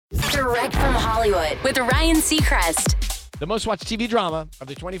Direct from Hollywood with Ryan Seacrest. The most watched TV drama of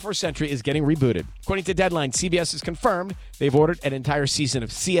the 21st century is getting rebooted. According to Deadline, CBS has confirmed they've ordered an entire season of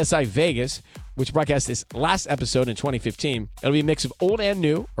CSI Vegas, which broadcast its last episode in 2015. It'll be a mix of old and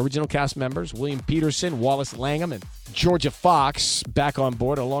new. Original cast members William Peterson, Wallace Langham, and Georgia Fox back on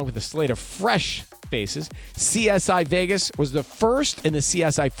board, along with a slate of fresh faces. CSI Vegas was the first in the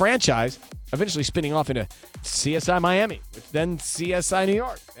CSI franchise, eventually spinning off into CSI Miami, then CSI New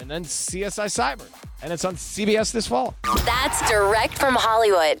York, and then CSI Cyber. And it's on CBS this fall. That's Direct from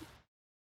Hollywood.